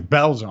with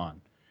bells on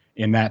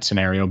in that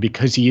scenario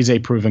because he is a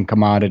proven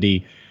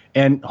commodity.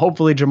 And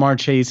hopefully Jamar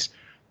Chase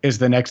is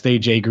the next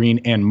AJ Green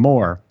and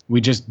more.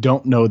 We just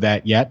don't know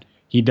that yet.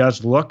 He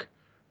does look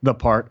the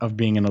part of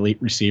being an elite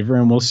receiver,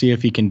 and we'll see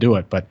if he can do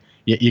it. But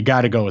you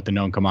got to go with the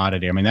known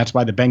commodity. I mean, that's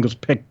why the Bengals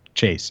picked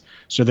Chase,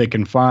 so they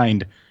can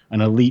find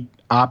an elite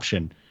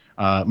option,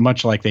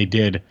 much like they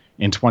did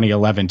in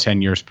 2011,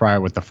 10 years prior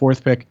with the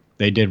 4th pick.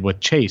 They did with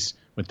Chase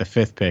with the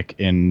 5th pick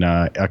in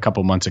a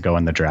couple months ago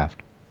in the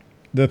draft.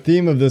 The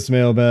theme of this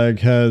mailbag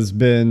has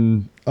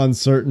been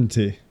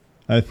uncertainty,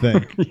 I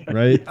think,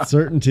 right? Yeah.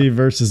 Certainty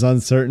versus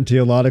uncertainty.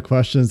 A lot of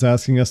questions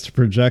asking us to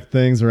project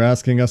things or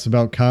asking us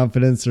about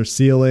confidence or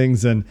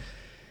ceilings. And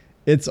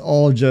it's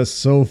all just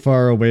so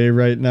far away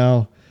right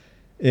now.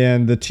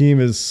 And the team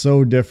is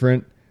so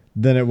different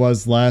than it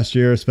was last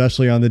year,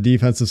 especially on the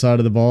defensive side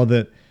of the ball,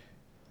 that,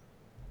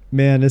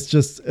 man, it's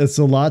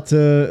a lot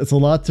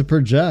to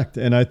project.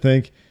 And I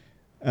think,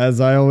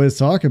 as I always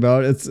talk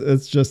about,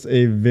 it's just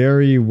a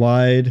very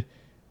wide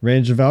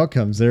range of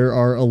outcomes. There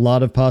are a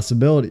lot of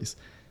possibilities.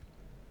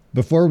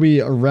 Before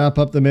we wrap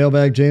up the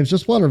mailbag, James,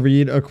 just want to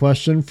read a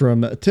question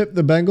from Tip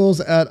the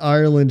Bengals at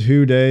Ireland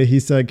Who Day. He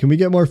said, can we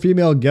get more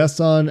female guests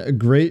on? A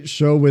great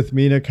show with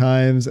Mina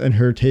Kimes and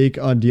her take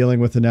on dealing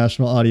with the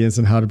national audience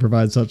and how to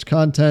provide such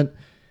content.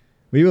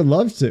 We would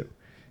love to,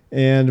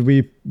 and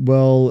we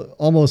will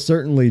almost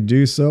certainly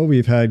do so.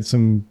 We've had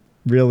some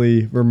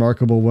really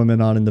remarkable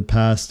women on in the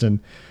past and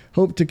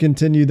hope to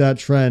continue that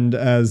trend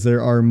as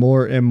there are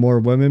more and more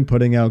women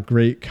putting out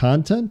great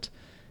content.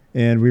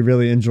 And we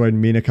really enjoyed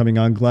Mina coming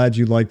on. Glad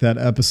you liked that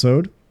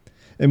episode.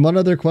 And one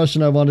other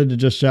question I wanted to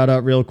just shout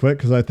out real quick,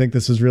 because I think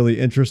this is really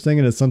interesting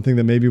and it's something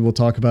that maybe we'll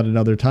talk about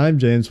another time,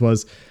 James,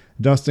 was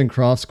Dustin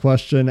Croft's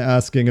question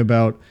asking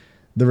about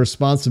the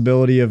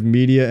responsibility of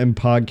media and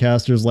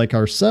podcasters like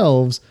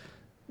ourselves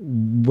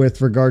with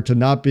regard to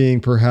not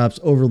being perhaps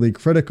overly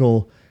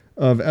critical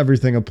of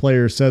everything a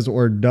player says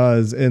or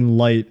does in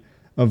light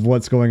of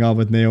what's going on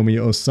with Naomi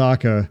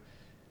Osaka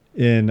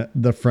in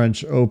the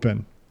French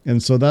Open.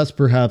 And so that's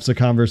perhaps a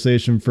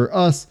conversation for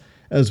us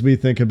as we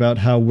think about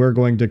how we're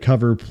going to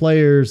cover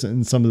players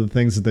and some of the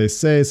things that they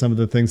say, some of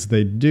the things that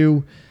they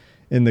do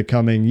in the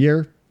coming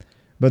year.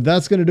 But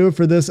that's going to do it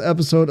for this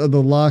episode of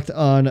the Locked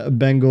On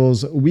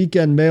Bengals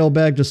Weekend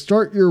Mailbag to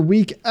start your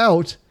week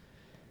out.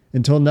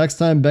 Until next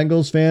time,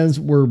 Bengals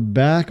fans, we're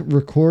back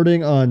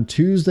recording on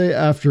Tuesday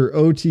after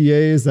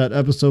OTAs. That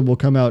episode will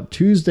come out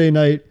Tuesday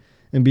night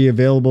and be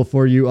available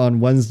for you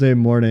on Wednesday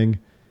morning.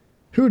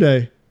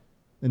 Hooday,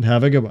 and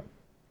have a good one.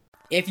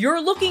 If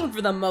you're looking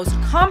for the most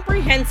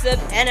comprehensive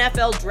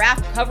NFL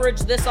draft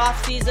coverage this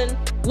offseason,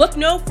 look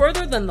no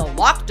further than the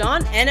Locked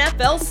On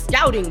NFL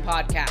Scouting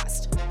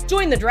Podcast.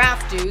 Join the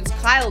draft dudes,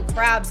 Kyle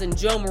Krabs and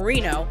Joe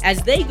Marino,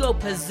 as they go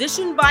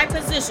position by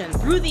position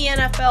through the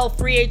NFL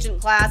free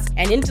agent class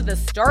and into the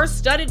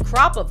star-studded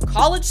crop of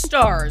college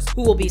stars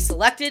who will be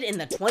selected in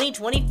the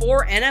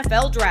 2024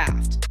 NFL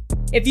Draft.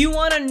 If you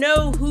want to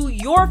know who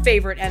your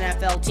favorite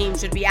NFL team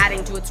should be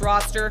adding to its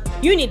roster,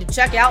 you need to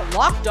check out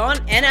Locked On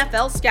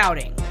NFL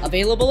Scouting,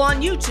 available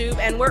on YouTube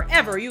and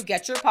wherever you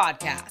get your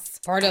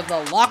podcasts. Part of the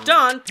Locked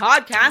On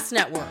Podcast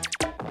Network,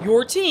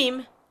 your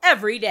team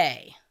every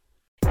day.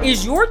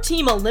 Is your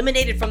team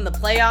eliminated from the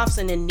playoffs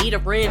and in need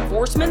of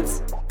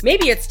reinforcements?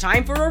 Maybe it's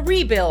time for a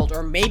rebuild,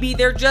 or maybe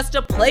they're just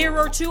a player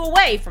or two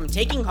away from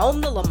taking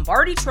home the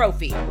Lombardi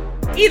Trophy.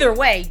 Either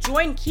way,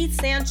 join Keith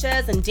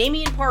Sanchez and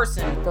Damian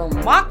Parson for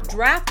Mock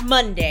Draft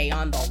Monday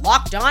on the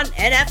Locked On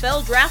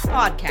NFL Draft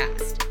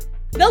Podcast.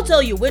 They'll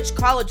tell you which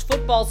college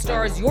football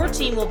stars your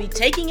team will be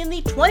taking in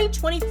the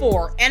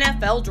 2024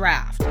 NFL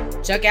Draft.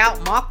 Check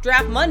out Mock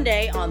Draft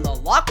Monday on the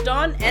Locked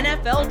On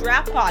NFL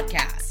Draft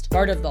Podcast,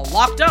 part of the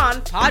Locked On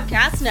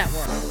Podcast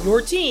Network,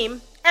 your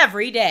team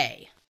every day.